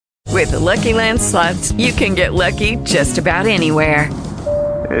With the Lucky Land Slots, you can get lucky just about anywhere.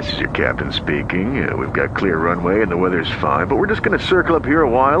 This is your captain speaking. We've got clear runway and the weather's fine, but we're just going to circle up here a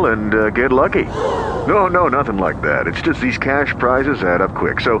while and get lucky. No, nothing like that. It's just these cash prizes add up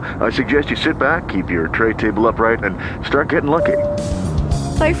quick. So I suggest you sit back, keep your tray table upright, and start getting lucky.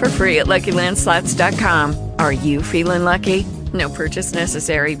 Play for free at LuckyLandSlots.com. Are you feeling lucky? No purchase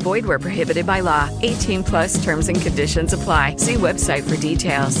necessary. Void where prohibited by law. 18 plus terms and conditions apply. See website for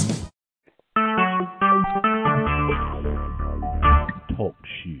details. Talk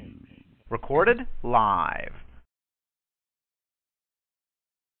shoes. Recorded live.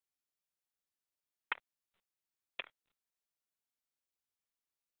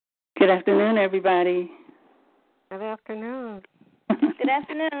 Good afternoon, everybody. Good afternoon. Good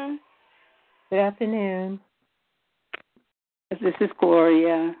afternoon. Good afternoon. This is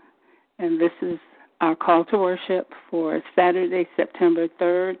Gloria, and this is our call to worship for Saturday, September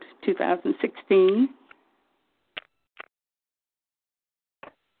 3rd, 2016.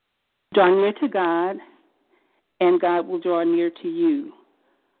 Draw near to God, and God will draw near to you.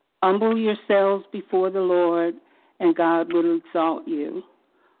 Humble yourselves before the Lord, and God will exalt you.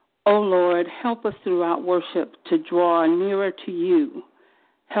 O Lord, help us throughout worship to draw nearer to you.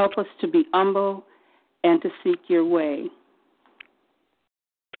 Help us to be humble and to seek your way.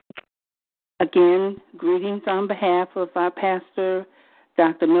 Again, greetings on behalf of our pastor,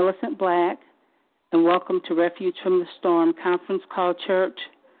 Dr. Millicent Black, and welcome to Refuge from the Storm Conference Call Church,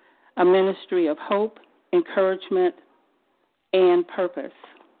 a ministry of hope, encouragement, and purpose.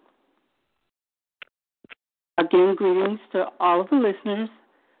 Again, greetings to all of the listeners.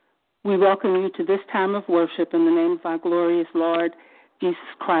 We welcome you to this time of worship in the name of our glorious Lord, Jesus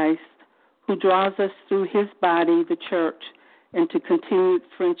Christ, who draws us through his body, the church, into continued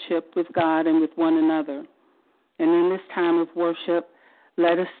friendship with God and with one another. And in this time of worship,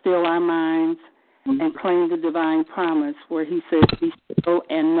 let us still our minds and claim the divine promise where he says, be still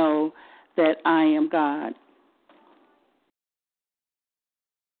and know that I am God.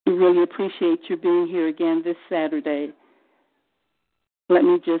 We really appreciate you being here again this Saturday. Let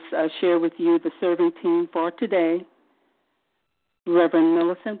me just share with you the serving team for today. Reverend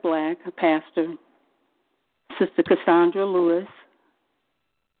Millicent Black, a pastor. Sister Cassandra Lewis.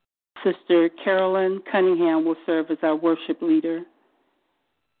 Sister Carolyn Cunningham will serve as our worship leader.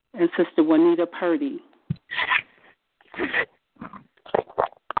 And Sister Juanita Purdy.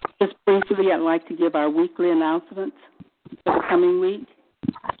 Just briefly, I'd like to give our weekly announcements for the coming week.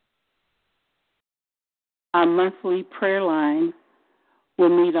 Our monthly prayer line will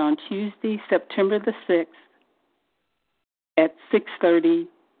meet on Tuesday, September the 6th at 6:30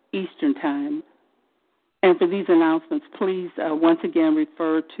 Eastern Time. And for these announcements, please once again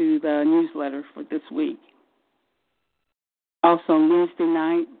refer to the newsletter for this week. Also, on Wednesday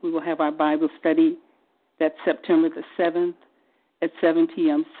night, we will have our Bible study. That's September the 7th at 7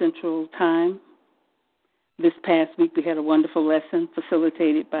 p.m. Central Time. This past week, we had a wonderful lesson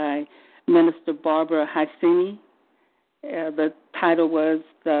facilitated by Minister Barbara Hysini. The title was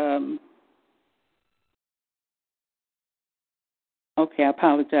I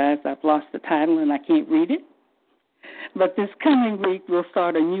apologize. I've lost the title and I can't read it. But this coming week, we'll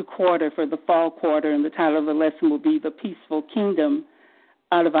start a new quarter for the fall quarter, and the title of the lesson will be The Peaceful Kingdom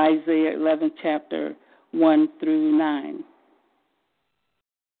out of Isaiah 11, chapter 1 through 9.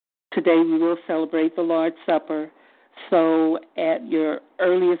 Today we will celebrate the Lord's Supper, so at your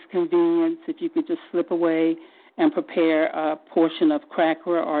earliest convenience, if you could just slip away and prepare a portion of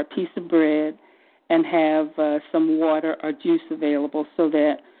cracker or a piece of bread and have some water or juice available so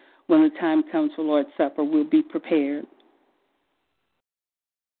that when the time comes for Lord's Supper, we'll be prepared.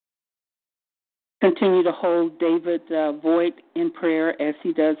 Continue to hold David Voigt in prayer as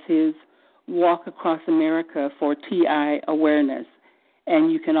he does his walk across America for TI awareness.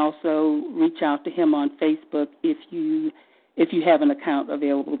 And you can also reach out to him on Facebook if you have an account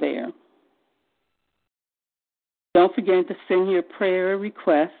available there. Don't forget to send your prayer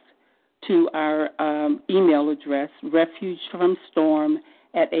request to our email address,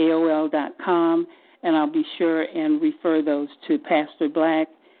 refugefromstorm@aol.com, and I'll be sure and refer those to Pastor Black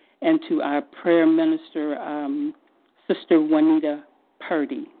and to our prayer minister, Sister Juanita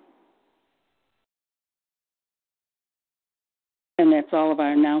Purdy. And that's all of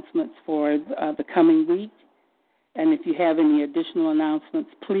our announcements for the coming week. And if you have any additional announcements,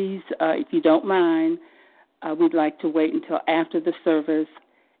 please, if you don't mind, we'd like to wait until after the service,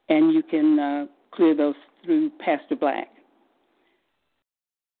 and you can clear those through Pastor Black.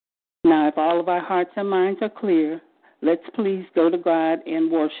 Now, if all of our hearts and minds are clear, let's please go to God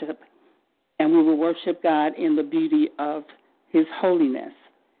and worship, and we will worship God in the beauty of his holiness.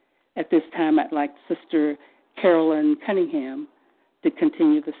 At this time, I'd like Sister Carolyn Cunningham to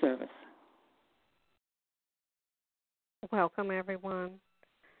continue the service. Welcome, everyone.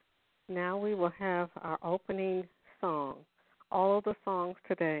 Now we will have our opening song. All of the songs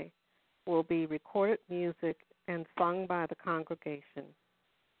today will be recorded music and sung by the congregation.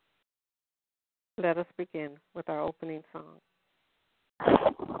 Let us begin with our opening song.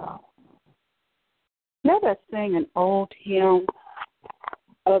 Let us sing an old hymn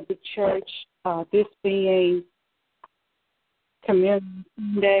of the church, this being Communion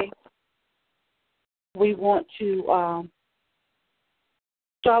Sunday. We want to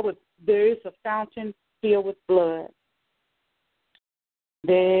start with There is a Fountain Filled with Blood.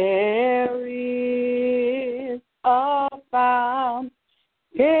 There is a fountain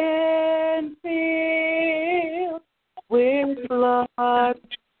filled with blood.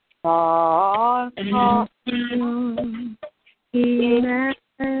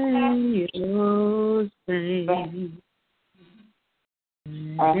 Emmanuel's name,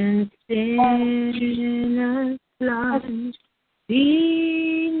 and sinners plunge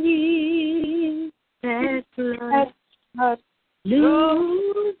beneath that blood,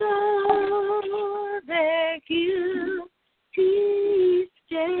 lose all their guilty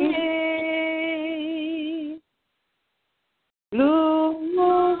stain, lose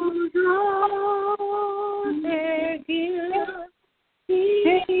all their guilty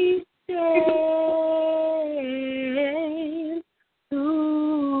stain,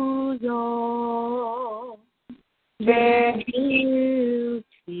 lose all their guilty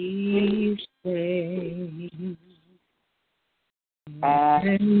stain.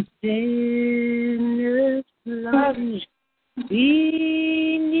 And sinners plunge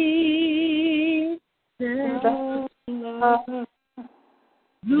beneath the blood,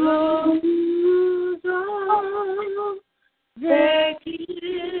 lose all their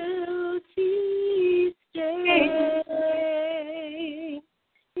guilty stain.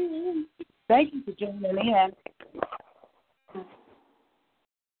 Thank you for joining in.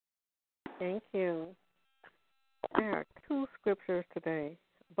 Thank you. There are two scriptures today,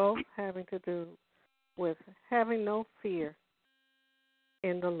 both having to do with having no fear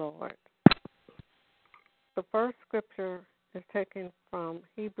in the Lord. The first scripture is taken from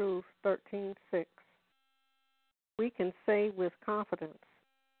Hebrews 13:6. We can say with confidence,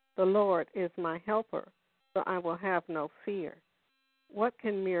 "The Lord is my helper, so I will have no fear. What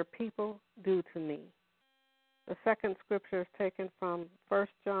can mere people do to me?" The second scripture is taken from 1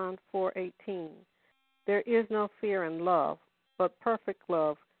 John 4:18. There is no fear in love, but perfect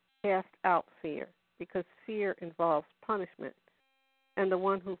love casts out fear, because fear involves punishment, and the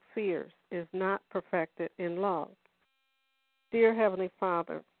one who fears is not perfected in love. Dear Heavenly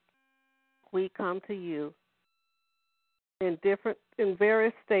Father, we come to you in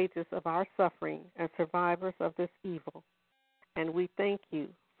various stages of our suffering as survivors of this evil, and we thank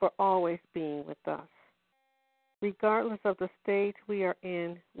you for always being with us. Regardless of the stage we are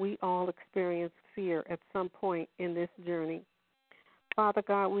in, we all experience fear at some point in this journey. Father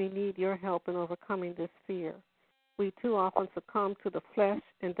God, we need your help in overcoming this fear. We too often succumb to the flesh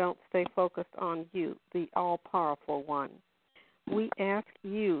and don't stay focused on you, the all-powerful one. We ask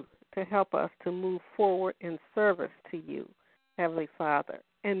you to help us to move forward in service to you, Heavenly Father,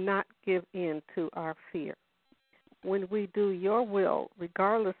 and not give in to our fear. When we do your will,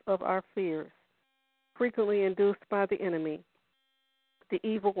 regardless of our fears, frequently induced by the enemy, the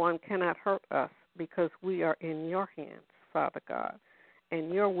evil one cannot hurt us because we are in your hands, Father God,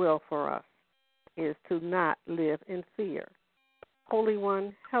 and your will for us is to not live in fear. Holy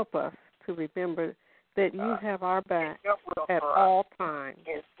One, help us to remember that you have our back at all times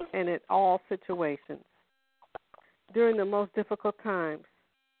and in all situations. During the most difficult times,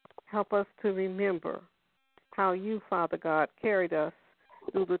 help us to remember how you, Father God, carried us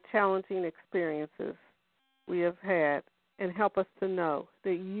through the challenging experiences we have had, and help us to know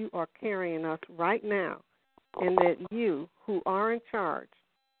that you are carrying us right now, and that you, who are in charge,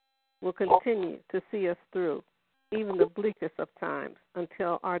 will continue to see us through even the bleakest of times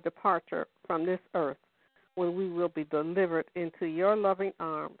until our departure from this earth, when we will be delivered into your loving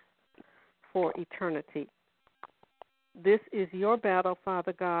arms for eternity. This is your battle,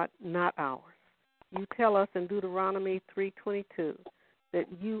 Father God, not ours. You tell us in Deuteronomy 3:22 that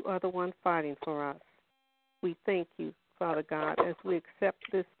you are the one fighting for us. We thank you, Father God, as we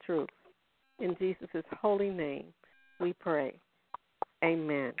accept this truth. In Jesus' holy name, we pray.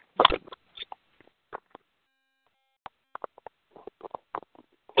 Amen.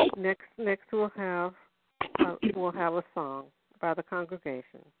 Next we'll have a song by the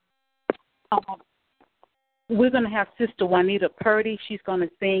congregation. We're going to have Sister Juanita Purdy. She's going to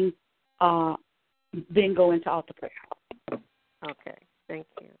sing then go into altar prayer. Okay. Thank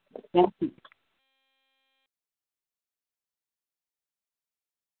you. Thank you.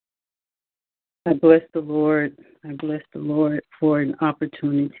 I bless the Lord. I bless the Lord for an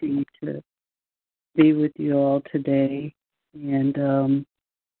opportunity to be with you all today. And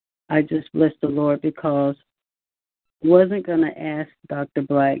I just bless the Lord because I wasn't going to ask Dr.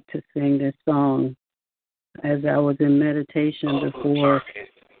 Black to sing this song as I was in meditation before.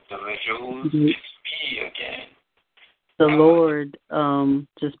 The Lord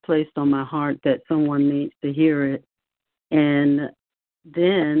just placed on my heart that someone needs to hear it. And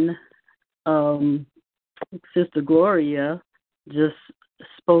then Sister Gloria just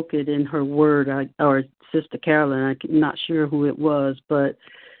spoke it in her word, or Sister Carolyn. I'm not sure who it was, but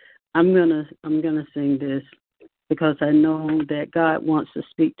I'm gonna sing this because I know that God wants to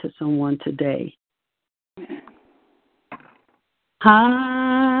speak to someone today.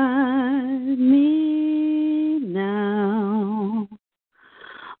 Hide me now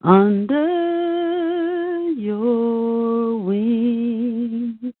under your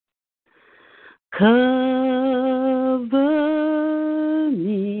wings. Cover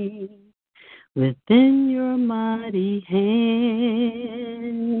me within your mighty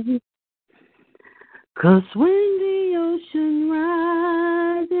hand. 'Cause when the ocean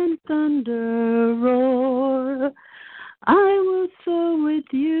rise and thunder roar, I will soar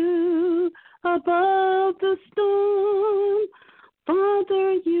with you above the storm.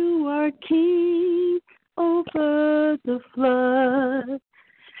 Father, you are king over the flood.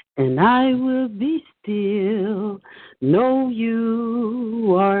 And I will be still, know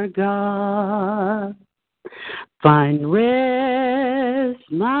you are God. Find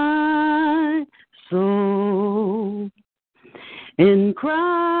rest, my soul, in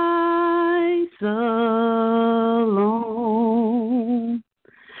Christ alone.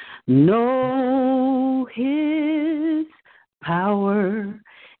 Know his power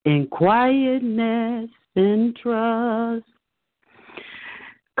in quietness and trust.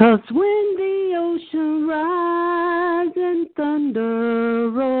 'Cause when the ocean rise and thunder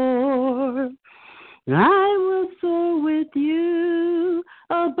roar, I will soar with you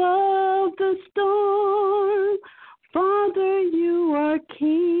above the storm. Father, you are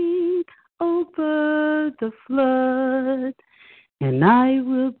king over the flood, and I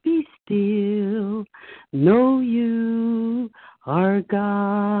will be still, know you are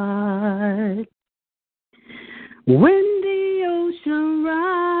God. When the ocean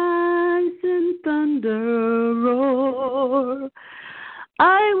rise and thunder roar,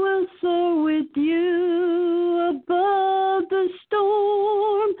 I will soar with you above the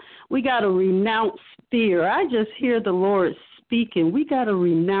storm. We got to renounce fear. I just hear the Lord speaking. We got to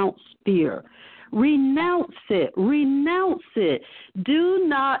renounce fear. Renounce it. Renounce it. Do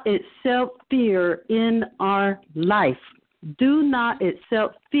not accept fear in our life. Do not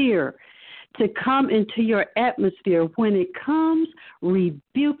accept fear to come into your atmosphere. When it comes,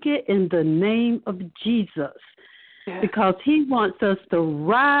 rebuke it in the name of Jesus. Yes. Because he wants us to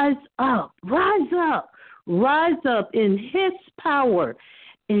rise up in his power,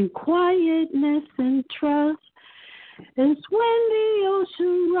 in quietness and trust. It's when the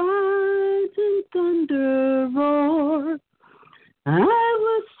ocean rise and thunder roar, I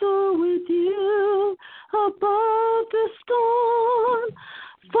will soar with you above the storm.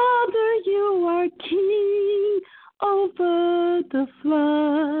 Father, you are king over the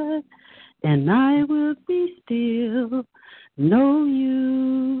flood, and I will be still, know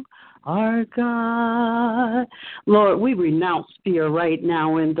you are God. Lord, we renounce fear right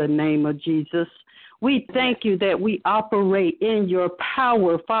now in the name of Jesus. We thank you that we operate in your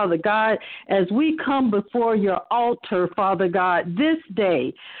power, Father God, as we come before your altar, Father God, this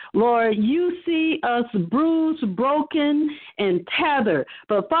day. Lord, you see us bruised, broken, and tethered.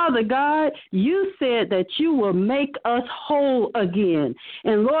 But, Father God, you said that you will make us whole again.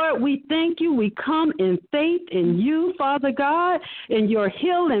 And, Lord, we thank you. We come in faith in you, Father God, in your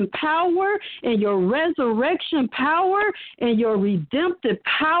healing power, in your resurrection power, in your redemptive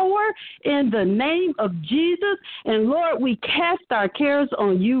power, in the name of Jesus. And Lord, we cast our cares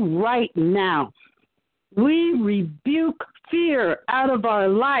on you right now. We rebuke fear out of our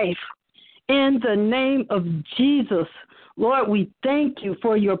life in the name of Jesus. Lord, we thank you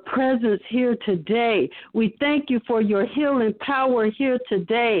for your presence here today. We thank you for your healing power here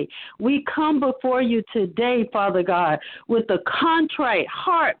today. We come before you today, Father God, with a contrite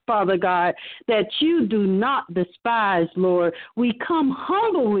heart, Father God, that you do not despise, Lord. We come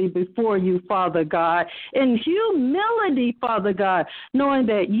humbly before you, Father God, in humility, Father God, knowing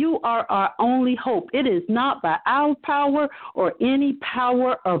that you are our only hope. It is not by our power or any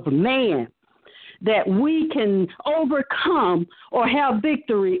power of man that we can overcome or have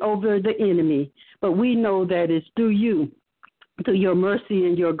victory over the enemy. But we know that it's through you, through your mercy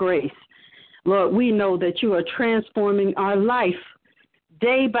and your grace. Lord, we know that you are transforming our life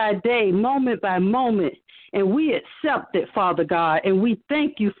day by day, moment by moment, and we accept it, Father God, and we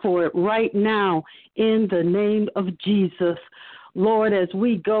thank you for it right now in the name of Jesus. Lord, as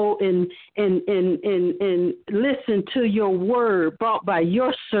we go and listen to your word brought by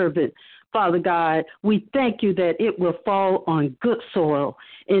your servant, Father God, we thank you that it will fall on good soil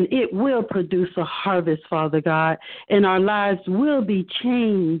and it will produce a harvest, Father God, and our lives will be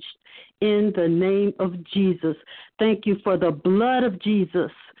changed in the name of Jesus. Thank you for the blood of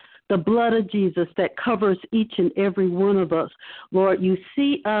Jesus. The blood of Jesus that covers each and every one of us. Lord, you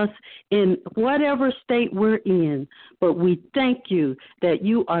see us in whatever state we're in, but we thank you that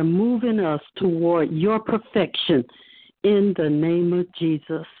you are moving us toward your perfection in the name of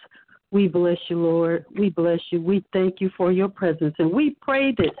Jesus. We bless you, Lord. We bless you. We thank you for your presence. And we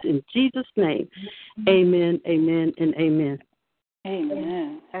pray this in Jesus' name. Amen, amen, and amen.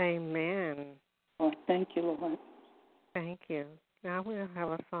 Amen. Amen. Well, thank you, Lord. Thank you. Now we'll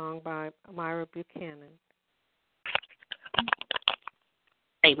have a song by Myra Buchanan.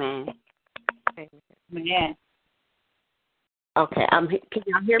 Amen. Amen. Amen. Okay, can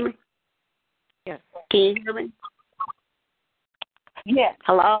y'all hear me? Yes. Can you hear me? Yes.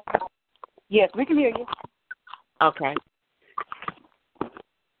 Hello? Yes, we can hear you. Okay.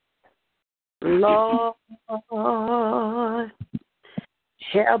 Lord,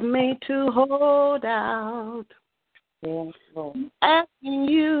 help me to hold out. Yes, Lord. Asking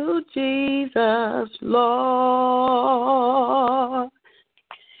you, Jesus, Lord,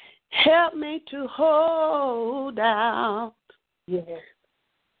 help me to hold out. Yes.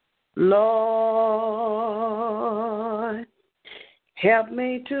 Lord, help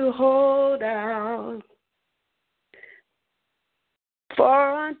me to hold out.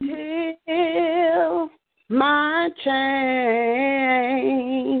 For until my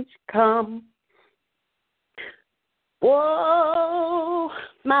change come, whoa,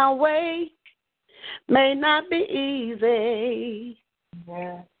 my way may not be easy.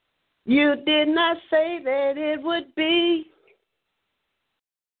 Yeah. You did not say that it would be.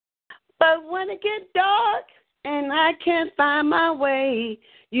 But when it gets dark and I can't find my way,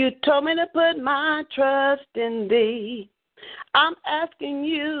 you told me to put my trust in thee. I'm asking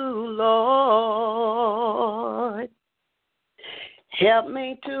you, Lord, help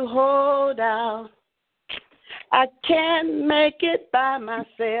me to hold out. I can't make it by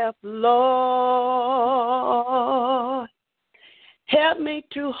myself, Lord. Help me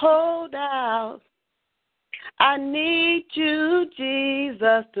to hold out. I need you,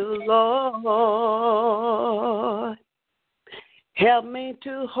 Jesus, the Lord. Help me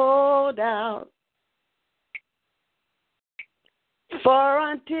to hold out.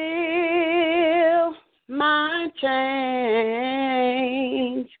 For until my change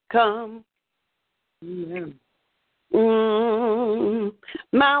come,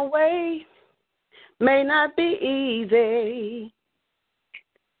 my way may not be easy.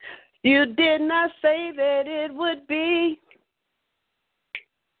 You did not say that it would be.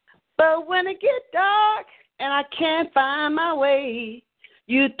 But when it gets dark and I can't find my way,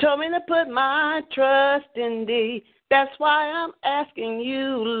 you told me to put my trust in thee. That's why I'm asking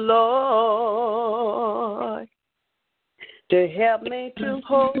you, Lord, to help me to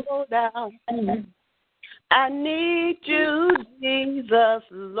hold out. I need you, Jesus,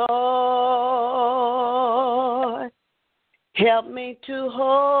 Lord. Help me to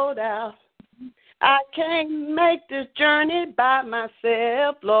hold out. I can't make this journey by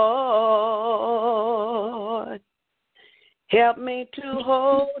myself, Lord. Help me to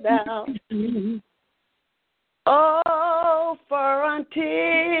hold out. Oh, for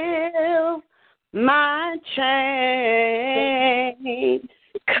until my change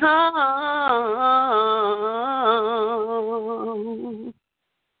come.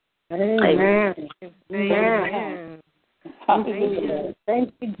 Amen. Amen. Amen.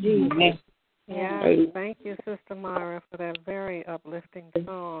 Thank you, Jesus. Yeah, thank you, Sister Myra, for that very uplifting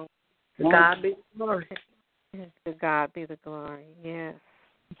song. To God be the glory. To God be the glory, yes.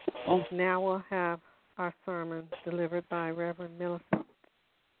 Now we'll have our sermon. sermon delivered by Reverend Millicent.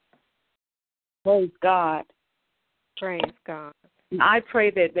 Praise God. Praise God. I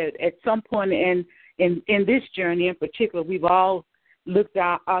pray that at some point in this journey in particular, we've all lifted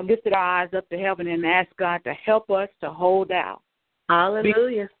our eyes up to heaven and asked God to help us to hold out.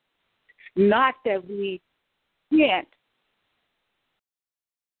 Hallelujah. Not that we can't,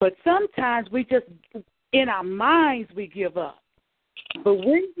 but sometimes we just, in our minds, we give up. But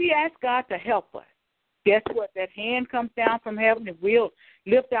when we ask God to help us, guess what? That hand comes down from heaven, and we'll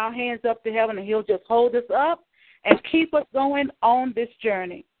lift our hands up to heaven, and He'll just hold us up and keep us going on this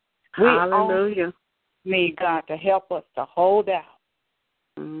journey. Hallelujah. We need God to help us to hold out.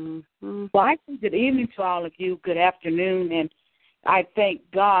 Mm-hmm. Well, I say good evening to all of you. Good afternoon, and I thank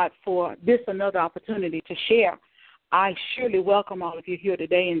God for this another opportunity to share. I surely welcome all of you here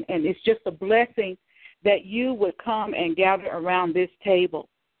today, and it's just a blessing that you would come and gather around this table.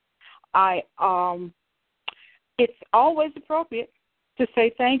 It's always appropriate to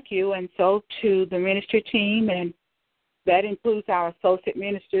say thank you, and so to the ministry team, and that includes our associate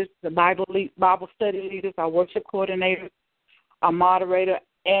ministers, the Bible study leaders, our worship coordinators, our moderator,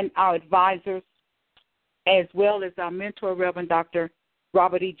 and our advisors, as well as our mentor, Reverend Dr.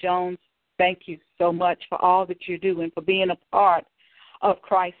 Robert E. Jones. Thank you so much for all that you do and for being a part of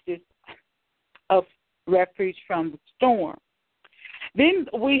Christ's of refuge from the storm. Then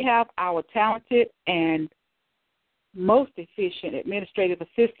we have our talented and most efficient administrative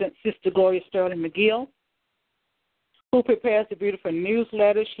assistant, Sister Gloria Sterling McGill, who prepares the beautiful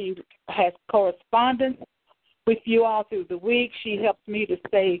newsletter. She has correspondence with you all through the week. She helps me to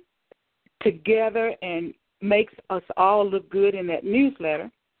stay together and makes us all look good in that newsletter.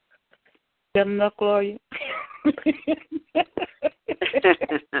 Is that enough, Gloria?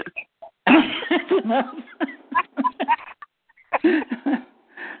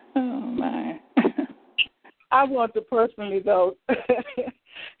 Oh, my. I want to personally, though,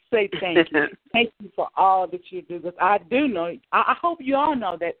 say thank you. Thank you for all that you do. Because I do know, I hope you all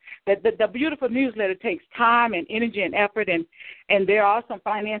know that the beautiful newsletter takes time and energy and effort, and there are some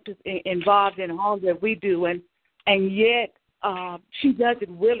finances involved in all that we do. And yet she does it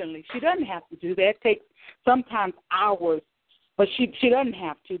willingly. She doesn't have to do that. It takes sometimes hours, but she doesn't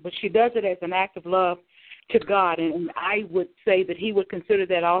have to. But she does it as an act of love to God, and I would say that He would consider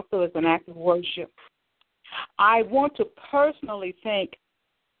that also as an act of worship. I want to personally thank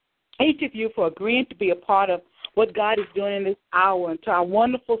each of you for agreeing to be a part of what God is doing in this hour, and to our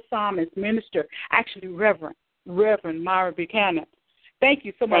wonderful psalmist, minister, actually Reverend Myra Buchanan. Thank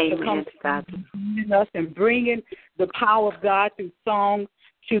you so much for coming to us and bringing the power of God through song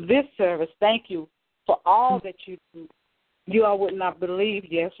to this service. Thank you for all that you do. You all would not believe,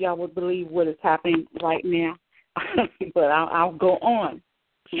 yes, y'all would believe what is happening right now. But I'll go on.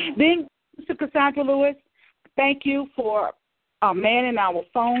 Then, Mr. Cassandra Lewis, thank you for manning our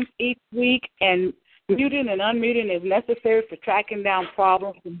phones each week and muting and unmuting if necessary for tracking down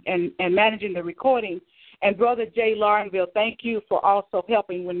problems and managing the recording. And Brother Jay Laurenville, thank you for also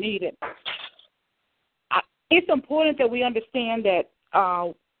helping when needed. It's important that we understand that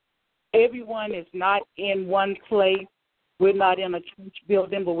everyone is not in one place. We're not in a church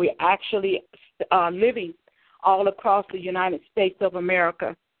building, but we're actually living all across the United States of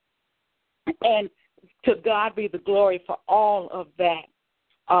America. And to God be the glory for all of that.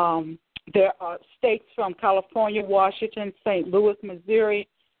 There are states from California, Washington, St. Louis, Missouri,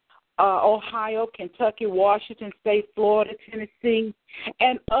 Ohio, Kentucky, Washington State, Florida, Tennessee,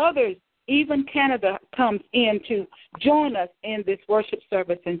 and others. Even Canada comes in to join us in this worship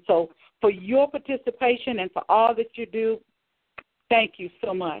service. And so for your participation and for all that you do, thank you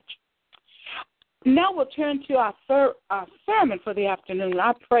so much. Now we'll turn to our sermon for the afternoon.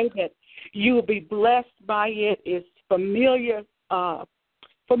 I pray that you will be blessed by it. It's familiar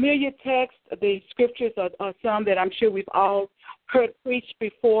text. The scriptures are some that I'm sure we've all heard preached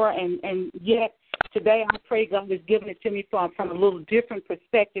before, and yet today I pray God has given it to me from a little different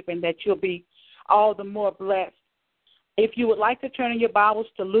perspective, and that you'll be all the more blessed. If you would like to turn in your Bibles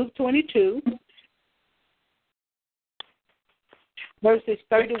to Luke 22, verses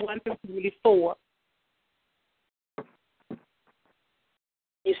 31 through 34.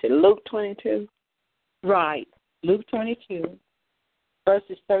 You said Luke 22? Right. Luke 22,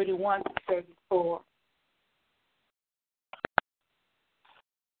 verses 31 to 34.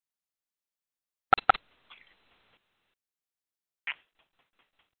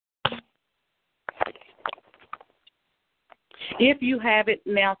 If you have it,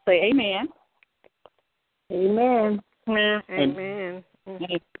 now say amen. Amen. Amen.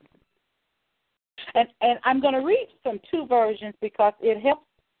 And I'm going to read from two versions because it helps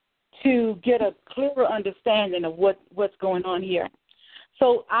to get a clearer understanding of what's going on here.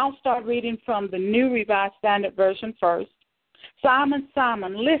 So I'll start reading from the New Revised Standard Version first. Simon,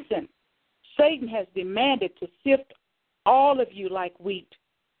 Simon, listen. Satan has demanded to sift all of you like wheat,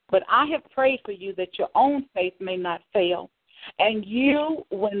 but I have prayed for you that your own faith may not fail. And you,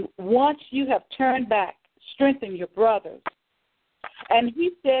 once you have turned back, strengthen your brothers. And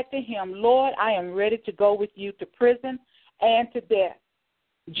he said to him, Lord, I am ready to go with you to prison and to death.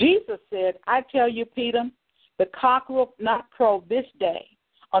 Jesus said, I tell you, Peter, the cock will not crow this day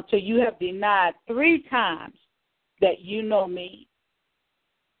until you have denied 3 times that you know me.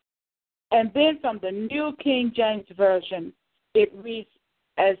 And then from the New King James Version, it reads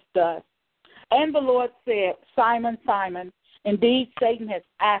as thus. And the Lord said, Simon, Simon, indeed Satan has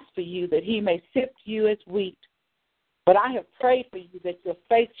asked for you that he may sift you as wheat. But I have prayed for you that your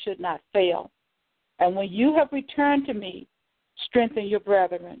faith should not fail. And when you have returned to me, strengthen your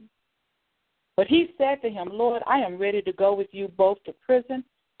brethren. But he said to him, Lord, I am ready to go with you both to prison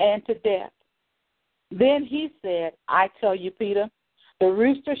and to death. Then he said, I tell you, Peter, the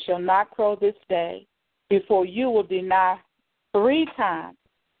rooster shall not crow this day before you will deny 3 times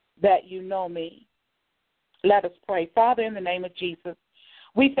that you know me. Let us pray. Father, in the name of Jesus,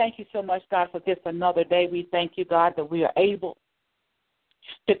 we thank you so much, God, for this another day. We thank you, God, that we are able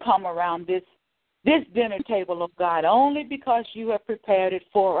to come around this dinner table, oh God, only because you have prepared it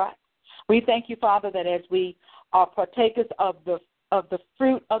for us. We thank you, Father, that as we are partakers of the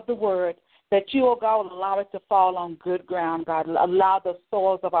fruit of the word, that you, oh God, will allow it to fall on good ground, God. Allow the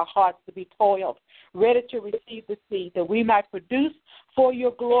soils of our hearts to be toiled, ready to receive the seed, that we might produce for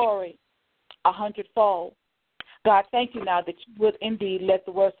your glory 100-fold. God, thank you now that you would indeed let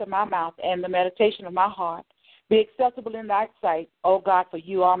the words of my mouth and the meditation of my heart be acceptable in thy sight, oh God, for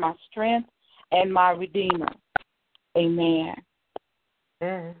you are my strength and my Redeemer. Amen.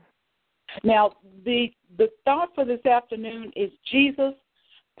 Amen. Now, the thought for this afternoon is Jesus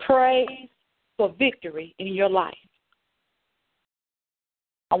prays for victory in your life.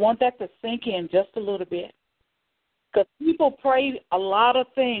 I want that to sink in just a little bit, because people pray a lot of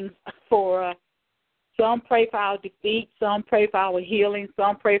things for us. Some pray for our defeat, some pray for our healing,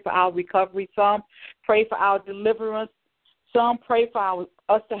 some pray for our recovery, some pray for our deliverance, some pray for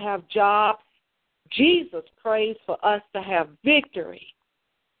us to have jobs. Jesus prays for us to have victory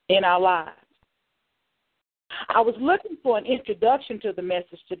in our lives. I was looking for an introduction to the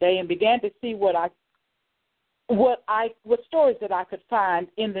message today and began to see what stories that I could find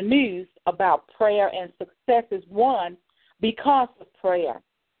in the news about prayer and successes won because of prayer.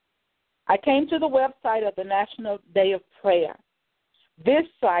 I came to the website of the National Day of Prayer. This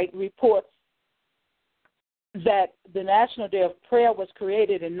site reports that the National Day of Prayer was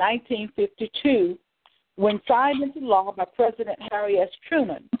created in 1952 when signed into law by President Harry S.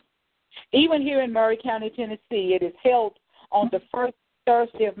 Truman. Even here in Murray County, Tennessee, it is held on the first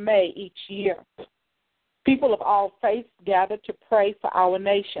Thursday of May each year. People of all faiths gather to pray for our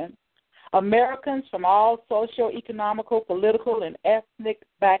nation. Americans from all socio-economical, political, and ethnic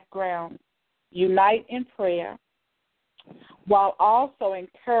backgrounds unite in prayer while also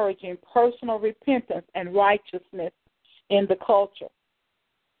encouraging personal repentance and righteousness in the culture.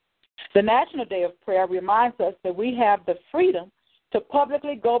 The National Day of Prayer reminds us that we have the freedom to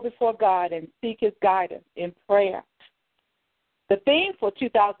publicly go before God and seek his guidance in prayer. The theme for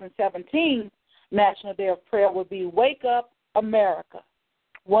 2017 National Day of Prayer will be Wake Up America.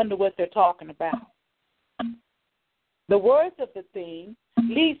 Wonder what they're talking about. The words of the theme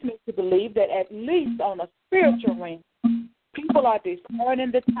leads me to believe that at least on a spiritual realm, people are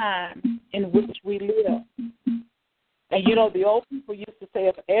discerning the time in which we live. And you know, the old people used to say,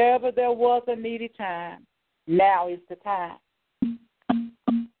 if ever there was a needy time, now is the time.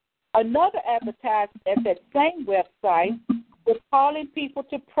 Another advertisement at that same website was calling people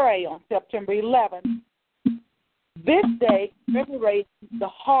to pray on September 11th. This day commemorates the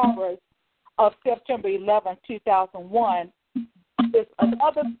horrors of September 11, 2001. Is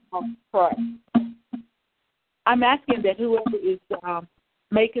another call to pray. I'm asking that whoever is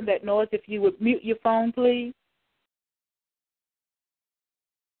making that noise, if you would mute your phone, please.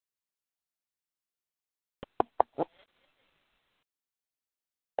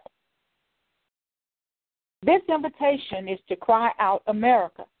 This invitation is to cry out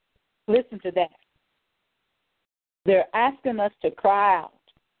America. Listen to that. They're asking us to cry out.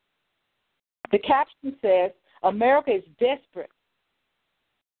 The caption says, America is desperate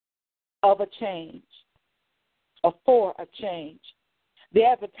of a change, or for a change. The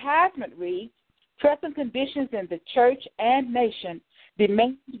advertisement reads, present conditions in the church and nation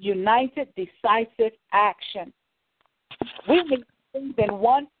demand united, decisive action. We need than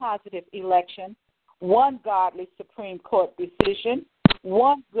one positive election, one godly Supreme Court decision,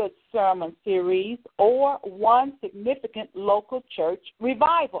 one good sermon series, or one significant local church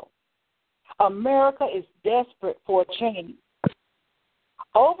revival. America is desperate for a change.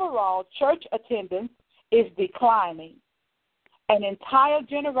 Overall, church attendance is declining. An entire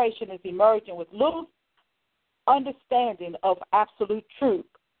generation is emerging with little understanding of absolute truth.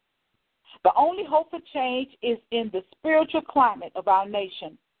 The only hope for change is in the spiritual climate of our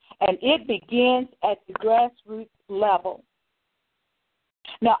nation, and it begins at the grassroots level.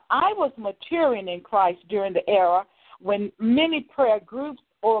 Now, I was maturing in Christ during the era when many prayer groups,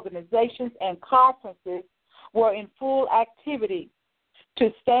 organizations, and conferences were in full activity to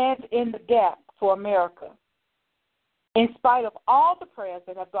stand in the gap for America. In spite of all the prayers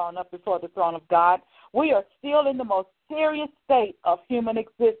that have gone up before the throne of God, we are still in the most serious state of human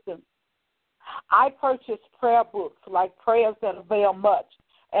existence. I purchased prayer books like Prayers That Avail Much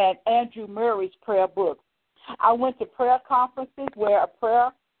and Andrew Murray's prayer books. I went to prayer conferences where a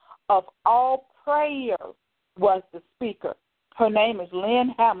prayer of all prayers was the speaker. Her name is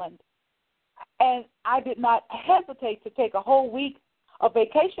Lynn Hammond. And I did not hesitate to take a whole week of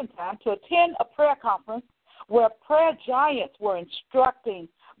vacation time to attend a prayer conference where prayer giants were instructing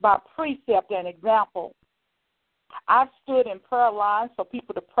by precept and example. I've stood in prayer lines for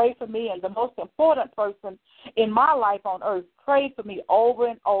people to pray for me, and the most important person in my life on earth prayed for me over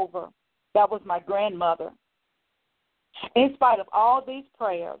and over. That was my grandmother. In spite of all these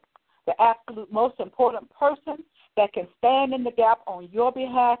prayers, the absolute most important person that can stand in the gap on your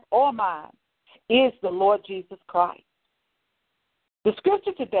behalf or mine is the Lord Jesus Christ. The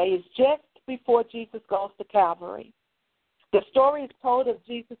scripture today is just before Jesus goes to Calvary. The story is told of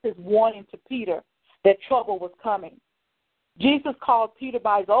Jesus' warning to Peter that trouble was coming. Jesus called Peter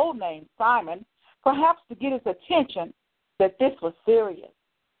by his old name, Simon, perhaps to get his attention that this was serious.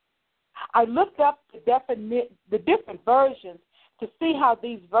 I looked up the different versions to see how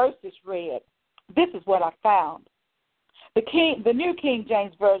these verses read. This is what I found. The New King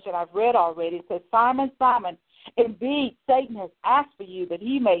James Version I've read already says, Simon, Simon, indeed Satan has asked for you that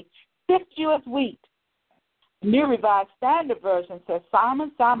he may sift you as wheat. The New Revised Standard Version says,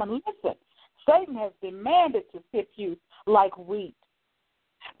 Simon, Simon, listen, Satan has demanded to sift you like wheat.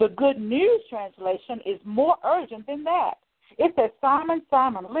 The Good News translation is more urgent than that. It says, Simon,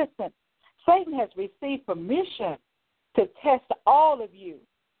 Simon, listen, Satan has received permission to test all of you,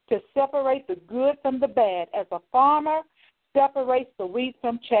 to separate the good from the bad, as a farmer separates the wheat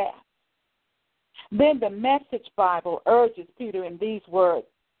from chaff. Then the Message Bible urges Peter in these words,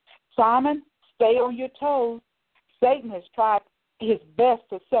 Simon, stay on your toes. Satan has tried his best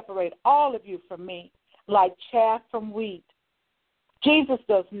to separate all of you from me, like chaff from wheat. Jesus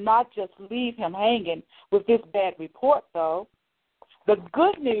does not just leave him hanging with this bad report, though. The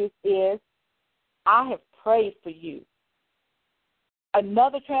good news is, I have prayed for you.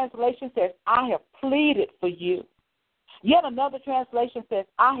 Another translation says, I have pleaded for you. Yet another translation says,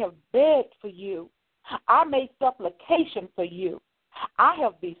 I have begged for you. I made supplication for you. I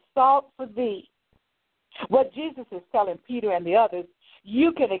have besought for thee. What Jesus is telling Peter and the others,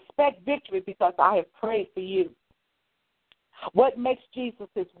 you can expect victory because I have prayed for you. What makes Jesus'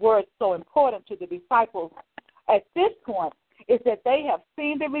 words so important to the disciples at this point is that they have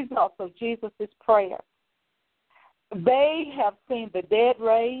seen the results of Jesus' prayer. They have seen the dead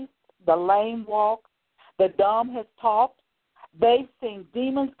raised, the lame walk, the dumb has talked. They've seen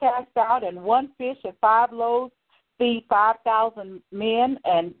demons cast out, and 1 fish and 5 loaves feed 5,000 men,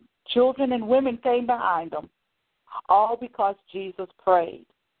 and children and women came behind them, all because Jesus prayed.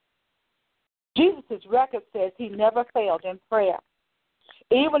 Jesus' record says he never failed in prayer.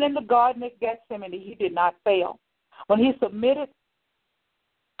 Even in the Garden of Gethsemane, he did not fail. When he submitted,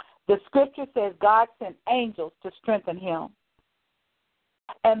 the scripture says God sent angels to strengthen him.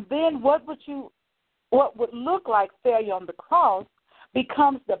 And then what would look like failure on the cross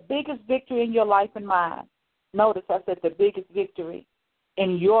becomes the biggest victory in your life and mine. Notice I said the biggest victory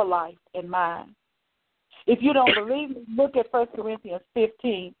in your life and mine. If you don't believe me, look at 1 Corinthians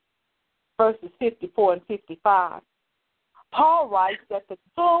 15, verses 54 and 55. Paul writes that the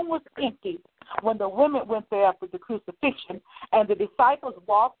tomb was empty when the women went there after the crucifixion, and the disciples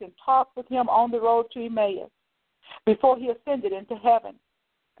walked and talked with him on the road to Emmaus before he ascended into heaven.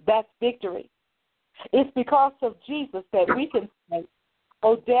 That's victory. It's because of Jesus that we can say,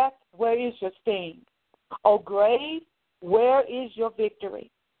 O death, where is your sting? O grave, where is your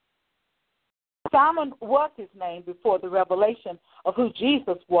victory? Simon was his name before the revelation of who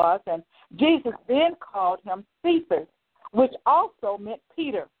Jesus was, and Jesus then called him Cephas, which also meant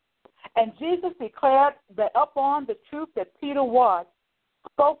Peter. And Jesus declared that upon the truth that Peter was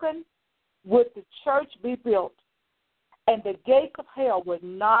spoken would the church be built, and the gates of hell would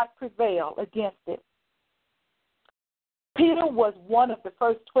not prevail against it. Peter was one of the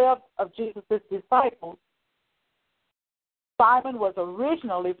first 12 of Jesus' disciples. Simon was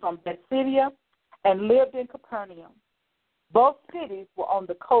originally from Bethsaida and lived in Capernaum. Both cities were on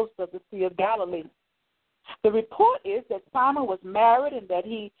the coast of the Sea of Galilee. The report is that Simon was married and that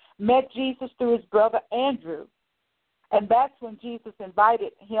he met Jesus through his brother Andrew. And that's when Jesus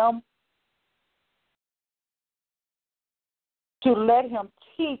invited him to let him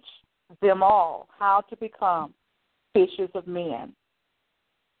teach them all how to become fishers of men.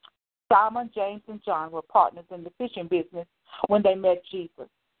 Simon, James, and John were partners in the fishing business when they met Jesus.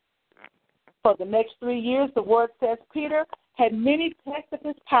 For the next 3 years, the word says Peter had many tests of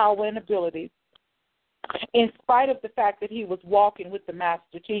his power and abilities, in spite of the fact that he was walking with the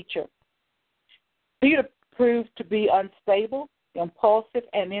master teacher. Peter proved to be unstable, impulsive,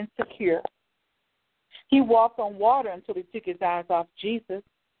 and insecure. He walked on water until he took his eyes off Jesus.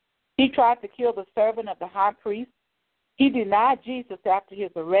 He tried to kill the servant of the high priest. He denied Jesus after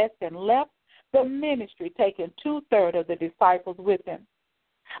his arrest and left the ministry, taking 2/3 of the disciples with him.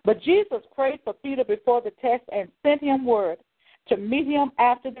 But Jesus prayed for Peter before the test and sent him word to meet him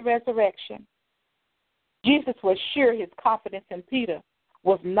after the resurrection. Jesus was sure his confidence in Peter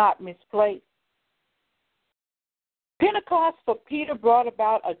was not misplaced. Pentecost for Peter brought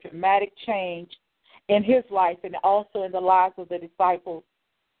about a dramatic change in his life and also in the lives of the disciples.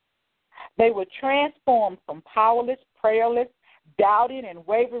 They were transformed from powerless, prayerless, doubting, and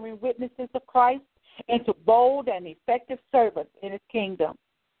wavering witnesses of Christ into bold and effective servants in his kingdom.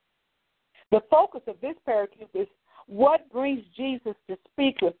 The focus of this paragraph is what brings Jesus to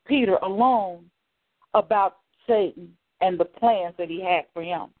speak with Peter alone about Satan and the plans that he had for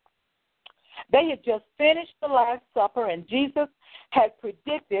him. They had just finished the Last Supper, and Jesus had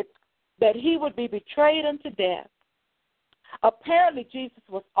predicted that he would be betrayed unto death. Apparently, Jesus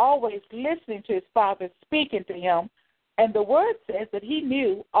was always listening to his Father speaking to him, and the Word says that he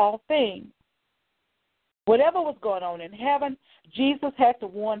knew all things. Whatever was going on in heaven, Jesus had to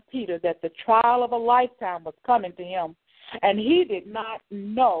warn Peter that the trial of a lifetime was coming to him, and he did not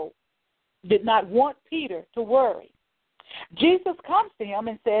want Peter to worry. Jesus comes to him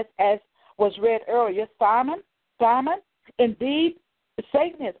and says, as was read earlier, Simon, Simon, indeed,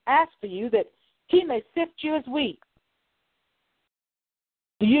 Satan has asked for you that he may sift you as wheat.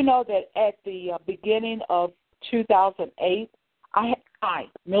 Do you know that at the beginning of 2008, I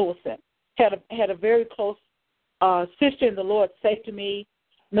Millicent, had a very close sister in the Lord say to me,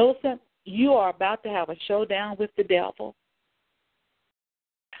 Millicent, you are about to have a showdown with the devil.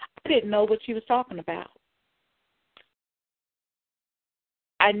 I didn't know what she was talking about.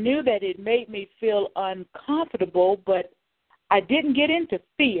 I knew that it made me feel uncomfortable, but I didn't get into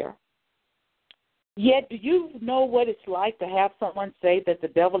fear. Yet, do you know what it's like to have someone say that the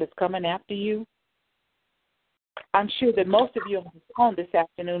devil is coming after you? I'm sure that most of you on the phone this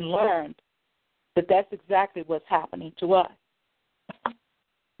afternoon learned that that's exactly what's happening to us.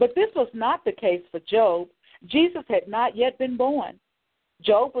 But this was not the case for Job. Jesus had not yet been born.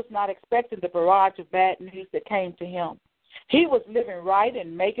 Job was not expecting the barrage of bad news that came to him. He was living right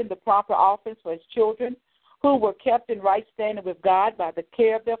and making the proper offerings for his children, who were kept in right standing with God by the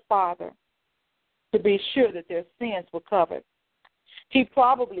care of their father, to be sure that their sins were covered. He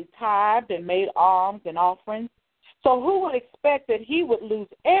probably tithed and made alms and offerings. So who would expect that he would lose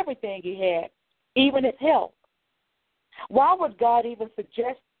everything he had, even his health? Why would God even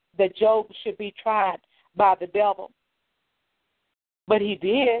suggest that Job should be tried by the devil? But he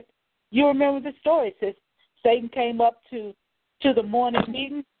did. You remember the story. It says Satan came up to the morning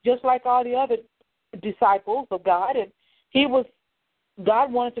meeting, just like all the other disciples of God, and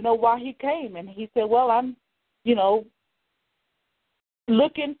God wanted to know why he came, and he said, well, I'm,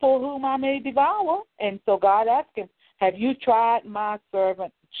 looking for whom I may devour. And so God asked him, have you tried my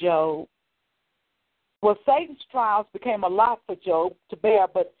servant Job? Well, Satan's trials became a lot for Job to bear,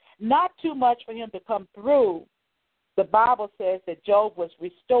 but not too much for him to come through. The Bible says that Job was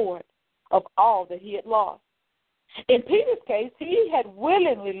restored of all that he had lost. In Peter's case, he had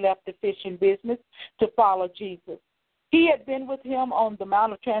willingly left the fishing business to follow Jesus. He had been with him on the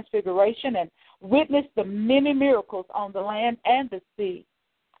Mount of Transfiguration and witnessed the many miracles on the land and the sea.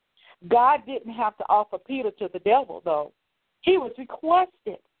 God didn't have to offer Peter to the devil, though. He was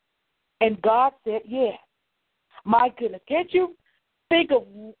requested, and God said yes. My goodness, can't you think of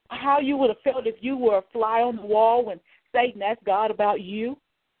how you would have felt if you were a fly on the wall when Satan asked God about you?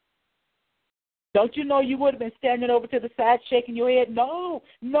 Don't you know you would have been standing over to the side shaking your head? No,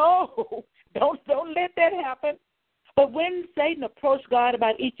 don't let that happen. But when Satan approached God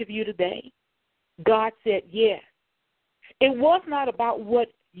about each of you today, God said yes. It was not about what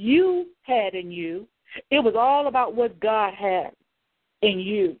you had in you. It was all about what God had in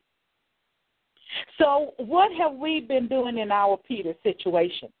you. So what have we been doing in our Peter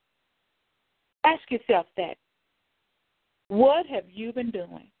situation? Ask yourself that. What have you been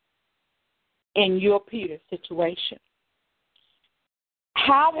doing in your Peter situation?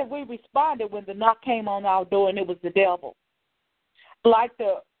 How have we responded when the knock came on our door and it was the devil? Like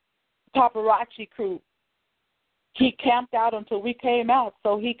the paparazzi crew, he camped out until we came out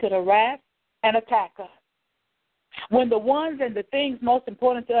so he could harass and attack us. When the ones and the things most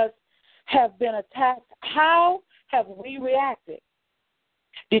important to us have been attacked, how have we reacted?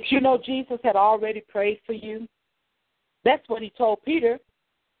 Did you know Jesus had already prayed for you? That's what he told Peter.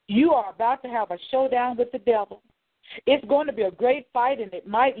 You are about to have a showdown with the devil. It's going to be a great fight, and it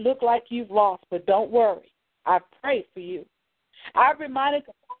might look like you've lost, but don't worry. I've prayed for you. I've reminded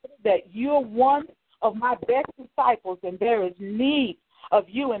you that you're one of my best disciples, and there is need of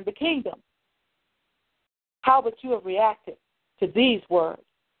you in the kingdom. How would you have reacted to these words?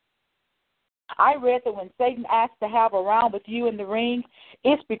 I read that when Satan asks to have a round with you in the ring,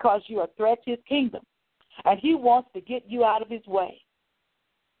 it's because you're a threat to his kingdom, and he wants to get you out of his way.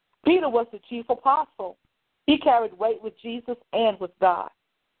 Peter was the chief apostle. He carried weight with Jesus and with God.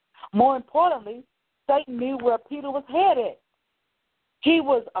 More importantly, Satan knew where Peter was headed. He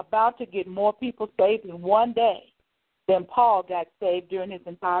was about to get more people saved in one day than Paul got saved during his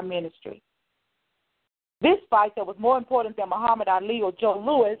entire ministry. This fight that was more important than Muhammad Ali or Joe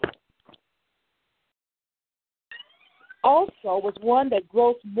Louis also was one that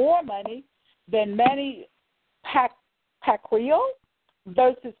grossed more money than Manny Pacquiao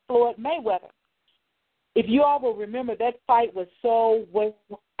versus Floyd Mayweather. If you all will remember, that fight was so well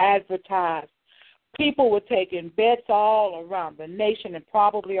advertised. People were taking bets all around the nation and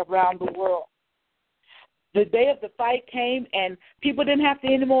probably around the world. The day of the fight came, and people didn't have to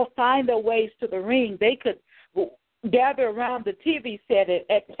anymore find their ways to the ring. They could gather around the TV set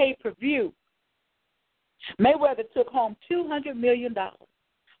at pay-per-view. Mayweather took home $200 million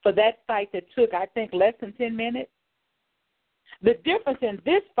for that fight that took, I think, less than 10 minutes. The difference in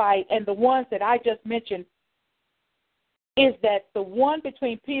this fight and the ones that I just mentioned is that the one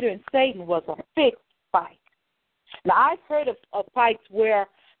between Peter and Satan was a fixed fight. Now, I've heard of fights where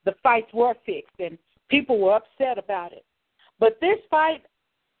the fights were fixed and people were upset about it. But this fight,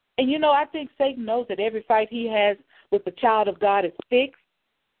 and you know, I think Satan knows that every fight he has with the child of God is fixed.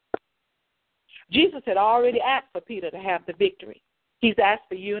 Jesus had already asked for Peter to have the victory. He's asked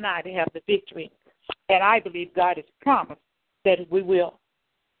for you and I to have the victory. And I believe God has promised that we will.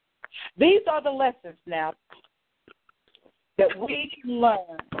 These are the lessons now that we can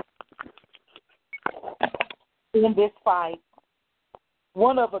learn in this fight.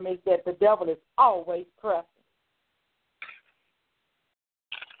 One of them is that the devil is always pressing.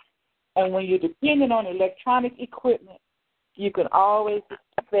 And when you're depending on electronic equipment, you can always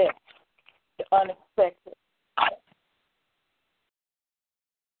expect the unexpected.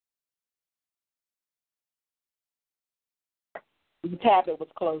 The tablet was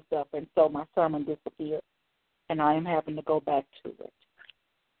closed up, and so my sermon disappeared, and I am having to go back to it.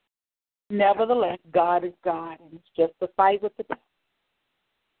 Nevertheless, God is God, and it's just a fight with the devil.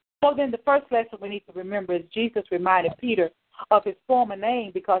 So then the first lesson we need to remember is Jesus reminded Peter of his former name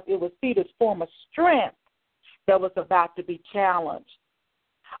because it was Peter's former strength that was about to be challenged.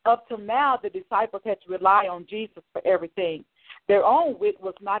 Up till now, the disciples had to rely on Jesus for everything. Their own wit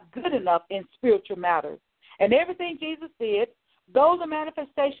was not good enough in spiritual matters. And everything Jesus did, though the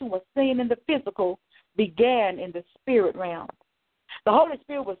manifestation was seen in the physical, began in the spirit realm. The Holy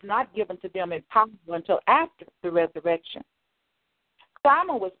Spirit was not given to them in power until after the resurrection.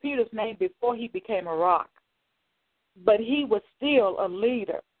 Simon was Peter's name before he became a rock, but he was still a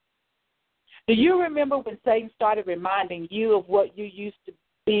leader. Do you remember when Satan started reminding you of what you used to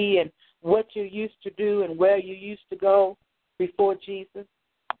be and what you used to do and where you used to go before Jesus?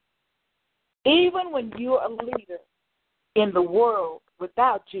 Even when you're a leader in the world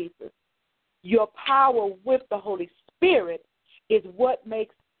without Jesus, your power with the Holy Spirit is what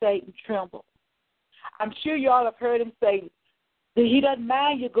makes Satan tremble. I'm sure you all have heard him say that he doesn't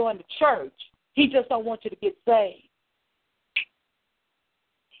mind you going to church. He just don't want you to get saved.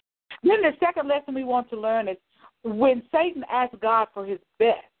 Then the second lesson we want to learn is when Satan asks God for his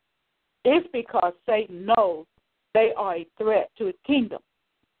best, it's because Satan knows they are a threat to his kingdom.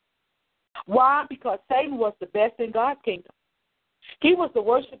 Why? Because Satan was the best in God's kingdom. He was the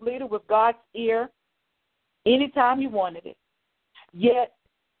worship leader with God's ear anytime he wanted it. Yet,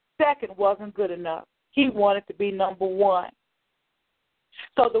 second wasn't good enough. He wanted to be number one.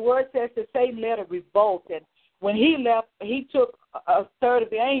 So the word says that Satan led a revolt, and when he left, he took a third of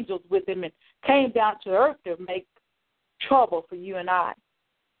the angels with him and came down to earth to make trouble for you and I.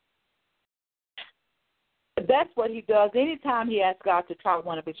 That's what he does anytime he asks God to try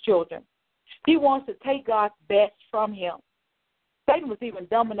one of his children. He wants to take God's best from him. Satan was even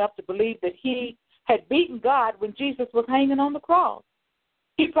dumb enough to believe that he had beaten God when Jesus was hanging on the cross.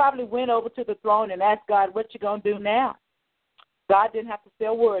 He probably went over to the throne and asked God, what you going to do now? God didn't have to say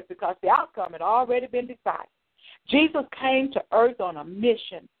a word because the outcome had already been decided. Jesus came to earth on a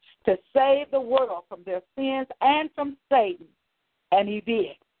mission to save the world from their sins and from Satan, and he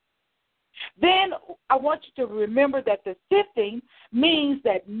did. Then I want you to remember that the sifting means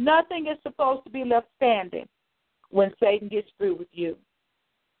that nothing is supposed to be left standing when Satan gets through with you.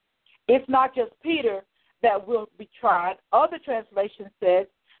 It's not just Peter that will be tried. Other translations says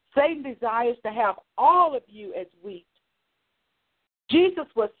Satan desires to have all of you as wheat. Jesus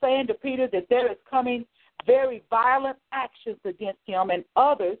was saying to Peter that there is coming very violent actions against him and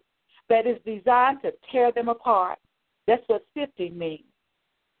others that is designed to tear them apart. That's what sifting means.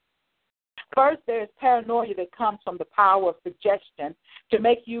 First, there is paranoia that comes from the power of suggestion to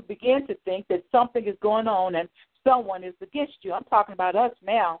make you begin to think that something is going on and someone is against you. I'm talking about us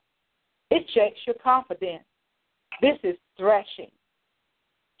now. It shakes your confidence. This is threshing.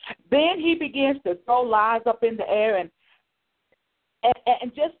 Then he begins to throw lies up in the air and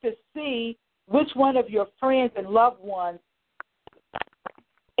just to see which one of your friends and loved ones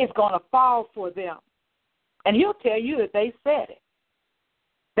is going to fall for them. And he'll tell you that they said it.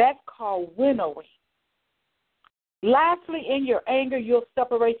 That's called winnowing. Lastly, in your anger, you'll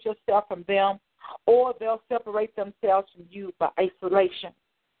separate yourself from them, or they'll separate themselves from you by isolation.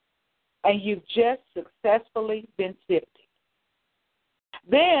 And you've just successfully been sifted.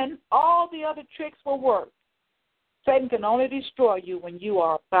 Then all the other tricks will work. Satan can only destroy you when you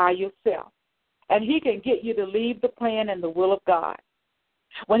are by yourself. And he can get you to leave the plan and the will of God.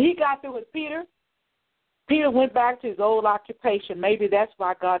 When he got through with Peter, Peter went back to his old occupation. Maybe that's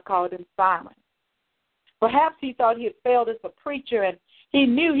why God called him Simon. Perhaps he thought he had failed as a preacher, and he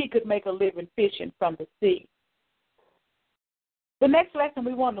knew he could make a living fishing from the sea. The next lesson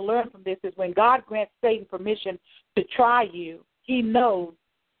we want to learn from this is when God grants Satan permission to try you, he knows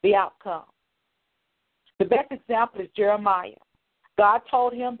the outcome. The best example is Jeremiah. God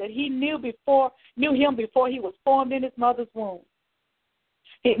told him that he knew him before he was formed in his mother's womb.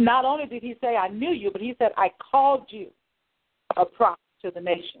 Not only did he say, I knew you, but he said, I called you a prophet to the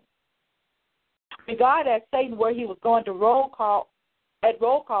nation. When God asked Satan where he was going to roll call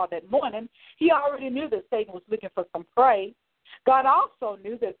that morning, he already knew that Satan was looking for some prey. God also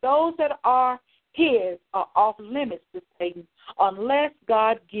knew that those that are his are off limits to Satan unless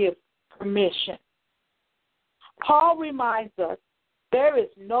God gives permission. Paul reminds us there is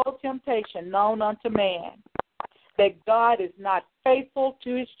no temptation known unto man that God is not faithful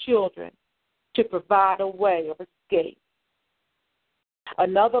to his children to provide a way of escape.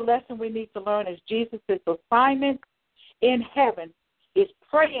 Another lesson we need to learn is Jesus' assignment in heaven is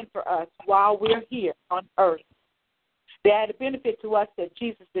praying for us while we're here on earth. The added benefit to us that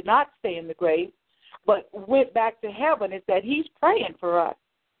Jesus did not stay in the grave, but went back to heaven is that he's praying for us.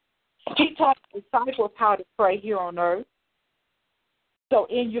 He taught the disciples how to pray here on earth. So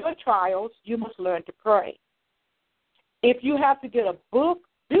in your trials, you must learn to pray. If you have to get a book,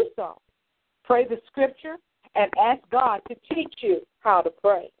 do so. Pray the scripture and ask God to teach you how to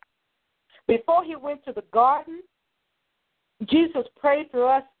pray. Before he went to the garden, Jesus prayed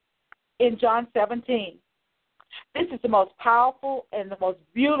for us in John 17. This is the most powerful and the most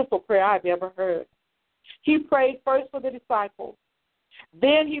beautiful prayer I've ever heard. He prayed first for the disciples.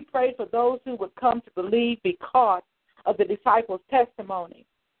 Then he prayed for those who would come to believe because of the disciples' testimony.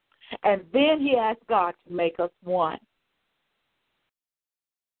 And then he asked God to make us one.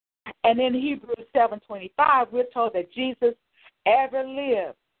 And in Hebrews 7:25, we're told that Jesus ever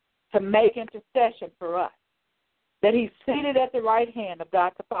lived to make intercession for us, that he's seated at the right hand of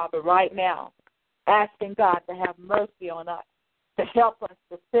God the Father right now, asking God to have mercy on us, to help us,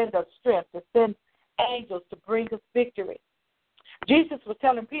 to send us strength, to send angels to bring us victory. Jesus was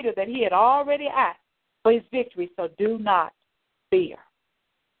telling Peter that he had already asked for his victory, so do not fear.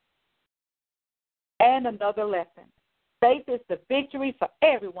 And another lesson. Faith is the victory for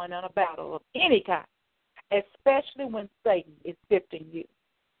everyone in a battle of any kind, especially when Satan is sifting you.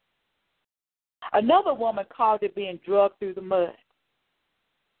 Another woman called it being drugged through the mud.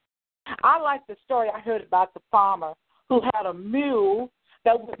 I like the story I heard about the farmer who had a mule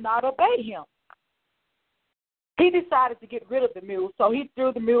that would not obey him. He decided to get rid of the mule, so he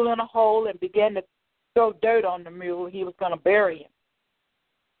threw the mule in a hole and began to throw dirt on the mule. He was going to bury him.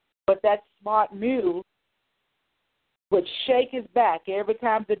 But that smart mule would shake his back every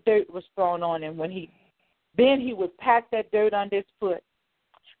time the dirt was thrown on him. Then he would pack that dirt under his foot.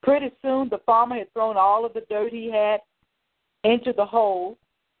 Pretty soon the farmer had thrown all of the dirt he had into the hole.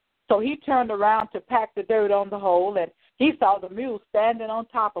 So he turned around to pack the dirt on the hole, and he saw the mule standing on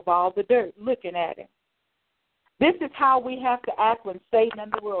top of all the dirt looking at him. This is how we have to act when Satan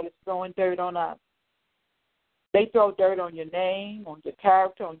and the world is throwing dirt on us. They throw dirt on your name, on your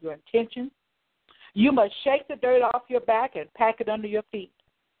character, on your intentions. You must shake the dirt off your back and pack it under your feet.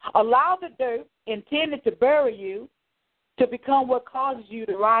 Allow the dirt intended to bury you to become what causes you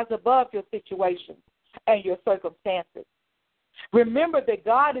to rise above your situation and your circumstances. Remember that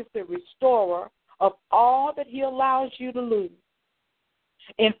God is the restorer of all that he allows you to lose.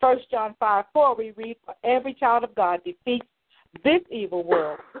 In 1 John 5:4, we read, "For every child of God defeats this evil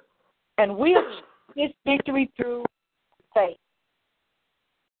world, and we achieve this victory through faith."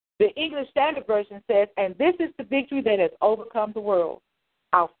 The English Standard Version says, "And this is the victory that has overcome the world,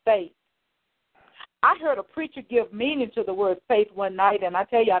 our faith." I heard a preacher give meaning to the word faith one night, and I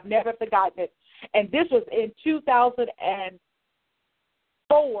tell you, I've never forgotten it. And this was in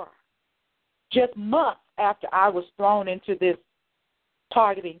 2004, just months after I was thrown into this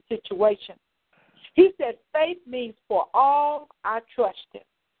targeting situation. He said, faith means for all I trust him.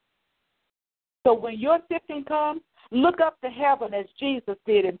 So when your sifting comes, look up to heaven as Jesus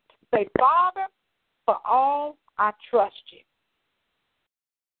did and say, Father, for all I trust you.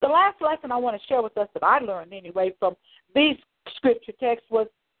 The last lesson I want to share with us that I learned anyway from these scripture texts was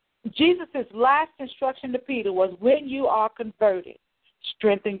Jesus' last instruction to Peter was, when you are converted,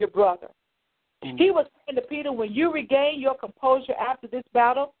 strengthen your brother. He was saying to Peter, when you regain your composure after this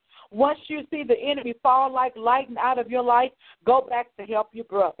battle, once you see the enemy fall like lightning out of your life, go back to help your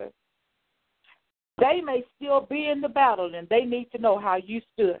brother. They may still be in the battle, and they need to know how you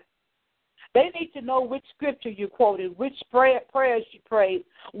stood. They need to know which scripture you quoted, which prayers you prayed,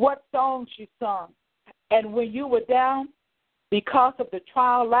 what songs you sung. And when you were down because of the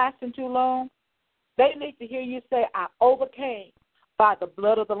trial lasting too long, they need to hear you say, I overcame by the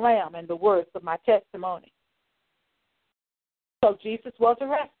blood of the Lamb and the words of my testimony. So Jesus was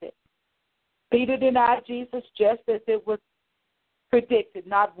arrested. Peter denied Jesus just as it was predicted,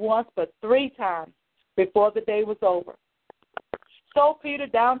 not once but 3 times before the day was over. So Peter,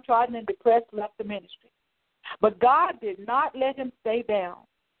 downtrodden and depressed, left the ministry. But God did not let him stay down.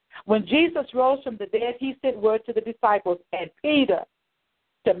 When Jesus rose from the dead, he sent word to the disciples and Peter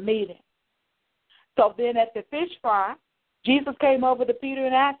to meet him. So then at the fish fry, Jesus came over to Peter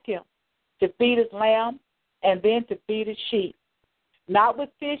and asked him to feed his lamb and then to feed his sheep, not with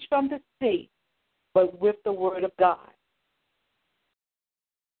fish from the sea, but with the word of God.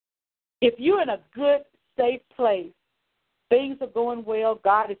 If you're in a good, safe place, things are going well,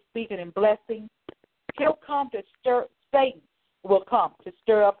 God is speaking and blessing, Satan will come to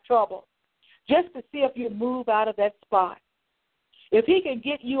stir up trouble, just to see if you move out of that spot. If he can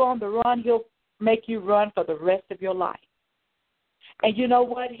get you on the run, he'll make you run for the rest of your life. And you know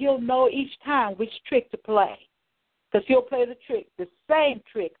what? He'll know each time which trick to play, because he'll play the same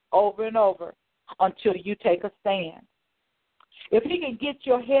trick over and over until you take a stand. If he can get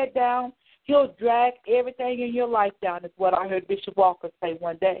your head down, he'll drag everything in your life down, is what I heard Bishop Walker say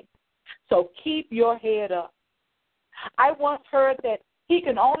one day. So keep your head up. I once heard that he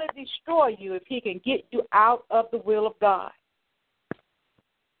can only destroy you if he can get you out of the will of God.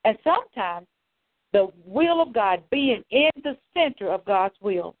 And sometimes the will of God, being in the center of God's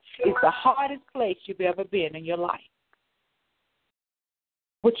will, is the hardest place you've ever been in your life.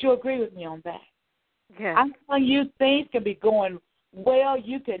 Would you agree with me on that? Yeah. I'm telling you, things can be going well.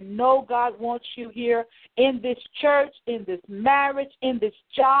 You can know God wants you here in this church, in this marriage, in this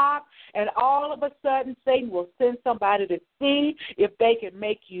job, and all of a sudden Satan will send somebody to see if they can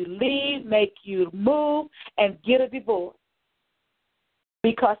make you leave, make you move, and get a divorce.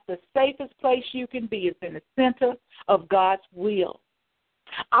 Because the safest place you can be is in the center of God's will.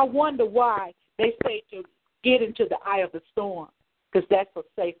 I wonder why they say to get into the eye of the storm, because that's a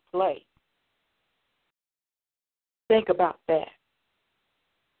safe place. Think about that.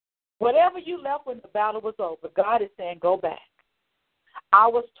 Whatever you left when the battle was over, God is saying go back. I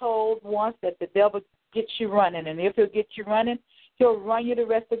was told once that the devil gets you running, and if he'll get you running, he'll run you the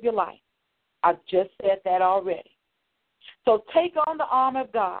rest of your life. I've just said that already. So take on the armor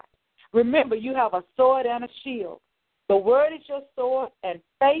of God. Remember, you have a sword and a shield. The word is your sword, and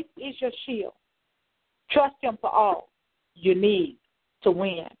faith is your shield. Trust him for all. you need to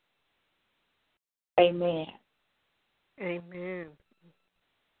win. Amen. Amen.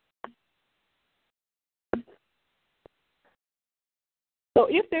 So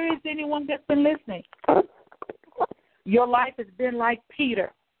if there is anyone that's been listening, your life has been like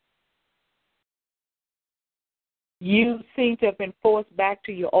Peter. You seem to have been forced back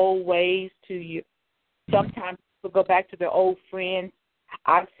to your old ways, sometimes people go back to their old friends.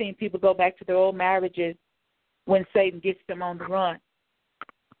 I've seen people go back to their old marriages when Satan gets them on the run.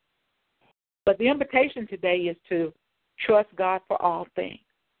 But the invitation today is to trust God for all things.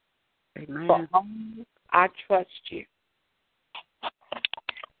 Amen. For all, I trust you.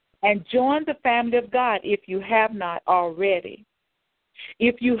 And join the family of God if you have not already.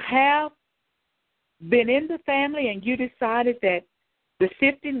 If you have been in the family and you decided that the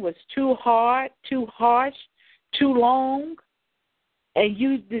sifting was too hard, too harsh, too long, and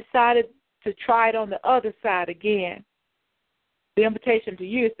you decided to try it on the other side again, the invitation to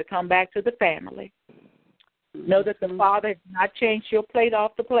you is to come back to the family. Know that the Father has not changed your plate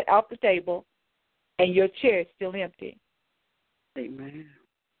off the table, and your chair is still empty. Amen.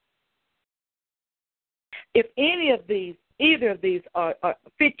 If either of these are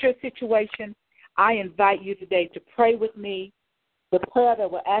fit your situation, I invite you today to pray with me the prayer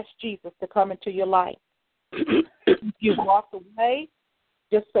that will ask Jesus to come into your life. If you walk away,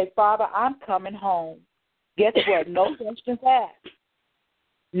 just say, Father, I'm coming home. Guess what? No questions asked.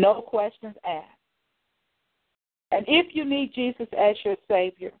 No questions asked. And if you need Jesus as your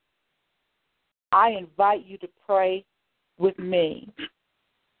Savior, I invite you to pray with me.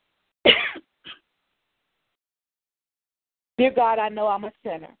 Dear God, I know I'm a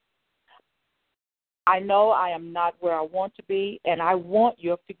sinner. I know I am not where I want to be, and I want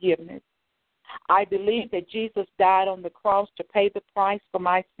your forgiveness. I believe that Jesus died on the cross to pay the price for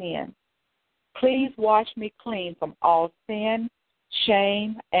my sins. Please wash me clean from all sin,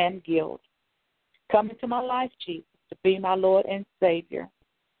 shame, and guilt. Come into my life, Jesus, to be my Lord and Savior.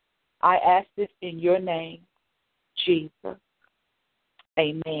 I ask this in your name, Jesus.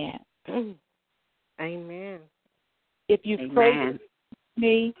 Amen. Amen. If you've prayed with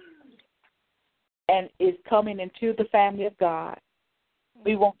me and is coming into the family of God,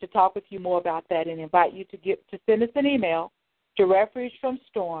 we want to talk with you more about that and invite you to send us an email to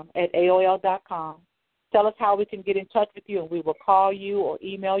refugefromstorm@aol.com. Tell us how we can get in touch with you, and we will call you or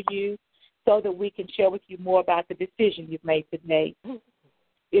email you so that we can share with you more about the decision you've made today.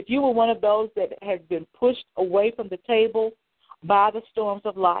 If you were one of those that has been pushed away from the table by the storms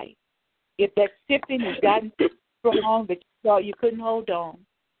of life, if that sifting has gotten so long that you thought you couldn't hold on,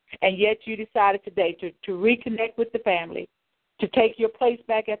 and yet you decided today to reconnect with the family, to take your place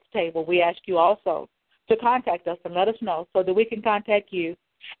back at the table, we ask you also to contact us and let us know so that we can contact you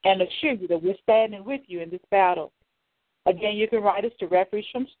and assure you that we're standing with you in this battle. Again, you can write us to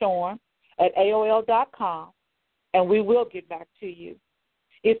refugefromstorm@aol.com, and we will get back to you.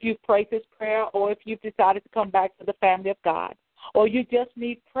 If you've prayed this prayer or if you've decided to come back to the family of God or you just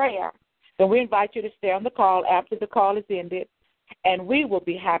need prayer, then we invite you to stay on the call after the call is ended, and we will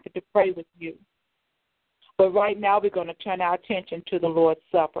be happy to pray with you. But right now we're going to turn our attention to the Lord's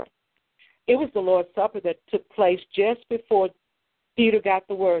Supper. It was the Lord's Supper that took place just before Peter got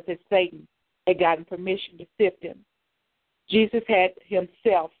the word that Satan had gotten permission to sift him. Jesus had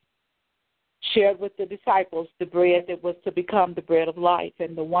himself shared with the disciples the bread that was to become the bread of life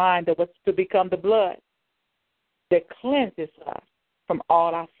and the wine that was to become the blood that cleanses us from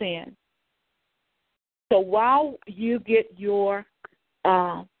all our sins. So while you get your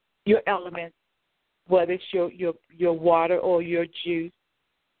elements, whether it's your water or your juice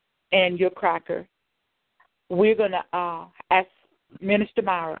and your cracker, we're going to ask Minister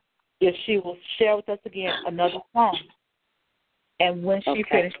Myra if she will share with us again another song. And when she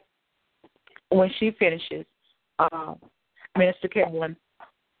finishes, Minister Carolyn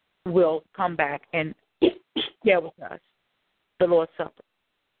will come back and share with us the Lord's Supper.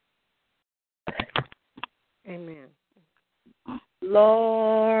 Amen.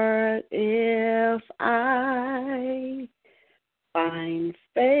 Lord, if I find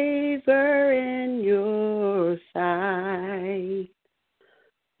favor in your sight,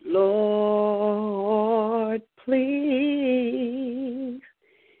 Lord, please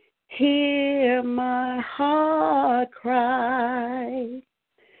hear my heart cry.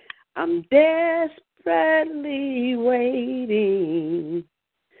 I'm desperately waiting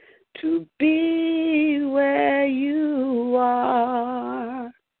to be where you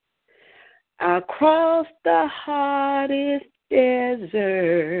are. I'll cross the hardest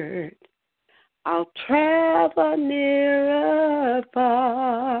desert. I'll travel near or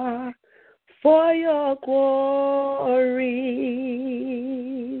far for your glory.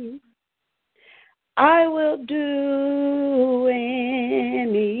 I will do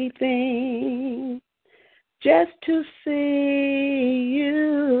anything just to see you,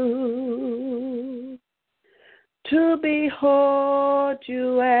 to behold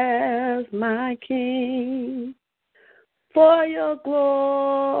you as my King, for your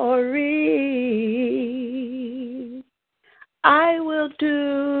glory. I will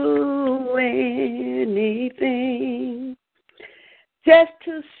do anything just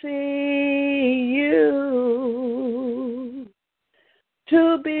to see you,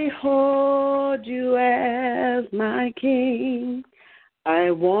 to behold you as my King. I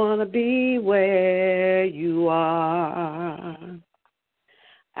want to be where you are.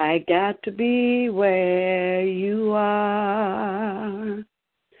 I got to be where you are.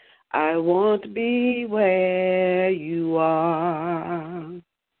 I want to be where you are.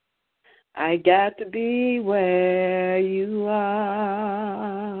 I got to be where you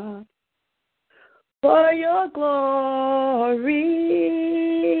are. For your glory,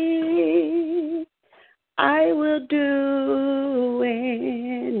 I will do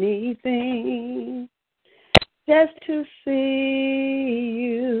anything just to see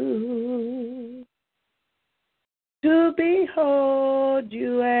you, to behold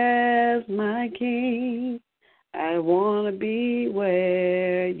you as my King. I want to be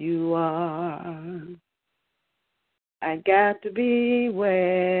where you are. I got to be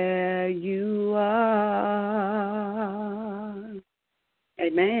where you are.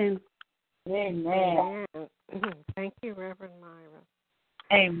 Amen. Amen. Thank you, Reverend Myra.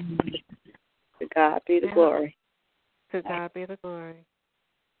 Amen. To God be the glory. To God be the glory.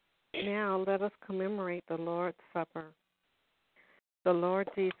 Now let us commemorate the Lord's Supper. The Lord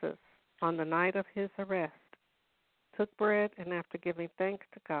Jesus, on the night of his arrest, took bread, and after giving thanks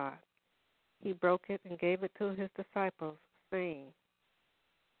to God, he broke it and gave it to his disciples, saying,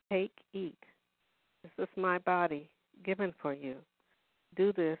 "Take, eat. This is my body given for you.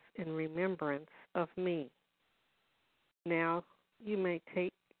 Do this in remembrance of me." Now you may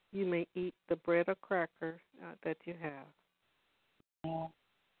eat the bread or crackers that you have. Yeah.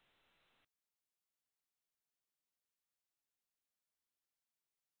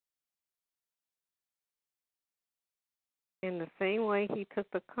 In the same way, he took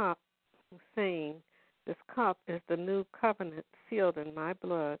the cup, saying, "This cup is the new covenant sealed in my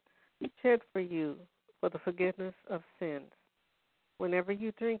blood, shed for you for the forgiveness of sins. Whenever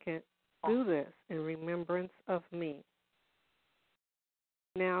you drink it, do this in remembrance of me."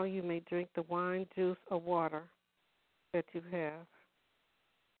 Now you may drink the wine, juice, or water that you have.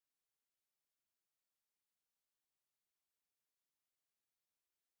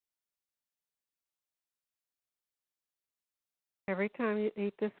 Every time you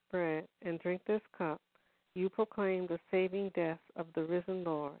eat this bread and drink this cup, you proclaim the saving death of the risen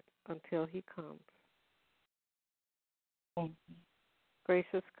Lord until he comes.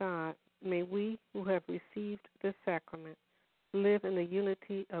 Gracious God, may we who have received this sacrament live in the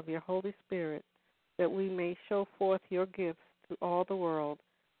unity of your Holy Spirit, that we may show forth your gifts to all the world.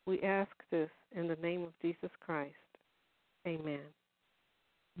 We ask this in the name of Jesus Christ. Amen.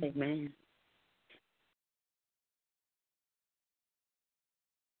 Amen.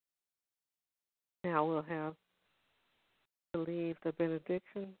 Now we'll have to leave the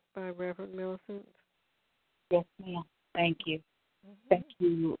benediction by Reverend Millicent. Yes, ma'am. Thank you. Thank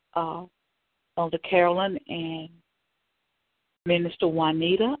you, Elder Carolyn and Minister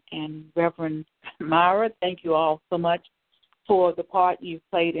Juanita and Reverend Myra. Thank you all so much for the part you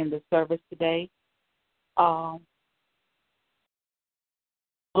played in the service today.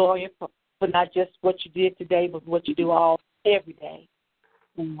 Gloria, for not just what you did today, but what you do every day.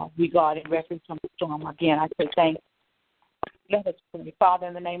 Regarding reference from the storm. Again, I say thank you. Let us pray. Father,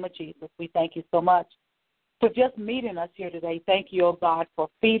 in the name of Jesus, we thank you so much for just meeting us here today. Thank you, oh God, for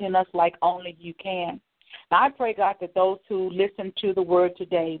feeding us like only you can. Now, I pray, God, that those who listen to the word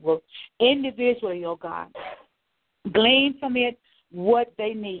today will individually, oh God, glean from it what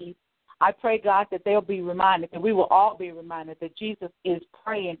they need. I pray, God, that they'll be reminded, and we will all be reminded that Jesus is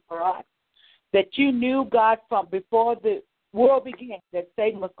praying for us, that you knew, God, from before the world began, that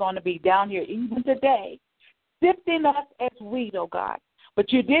Satan was going to be down here even today, sifting us as wheat, oh God.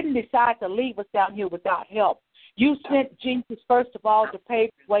 But you didn't decide to leave us down here without help. You sent Jesus, first of all, to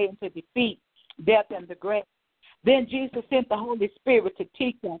pave the way and to defeat death and the grave. Then Jesus sent the Holy Spirit to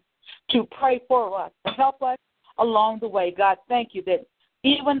teach us, to pray for us, to help us along the way. God, thank you that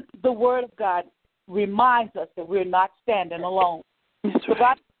even the Word of God reminds us that we're not standing alone. So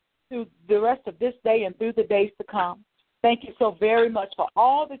God, through the rest of this day and through the days to come, thank you so very much for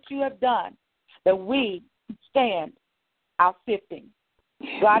all that you have done that we stand our sifting.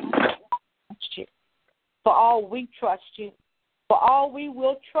 God, we trust you. For all we trust you. For all we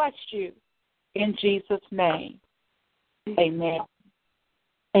will trust you. In Jesus' name. Amen.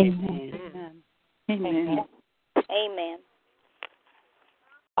 Amen. Amen.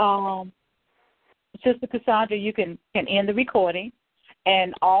 Amen. Sister Cassandra, you can end the recording.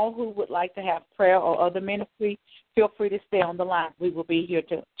 And all who would like to have prayer or other ministry, feel free to stay on the line. We will be here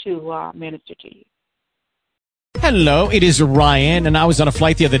to minister to you. Hello, it is Ryan, and I was on a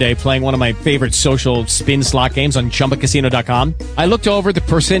flight the other day playing one of my favorite social spin slot games on ChumbaCasino.com. I looked over the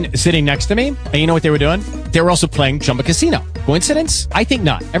person sitting next to me, and you know what they were doing? They were also playing Chumba Casino. Coincidence? I think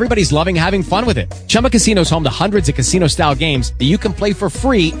not. Everybody's loving having fun with it. Chumba Casino is home to hundreds of casino-style games that you can play for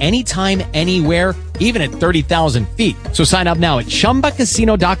free anytime, anywhere, even at 30,000 feet. So sign up now at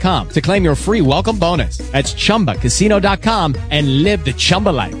ChumbaCasino.com to claim your free welcome bonus. That's ChumbaCasino.com and live the Chumba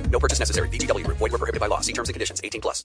life. No purchase necessary. VGW. Void where prohibited by law. See terms and conditions. 18+.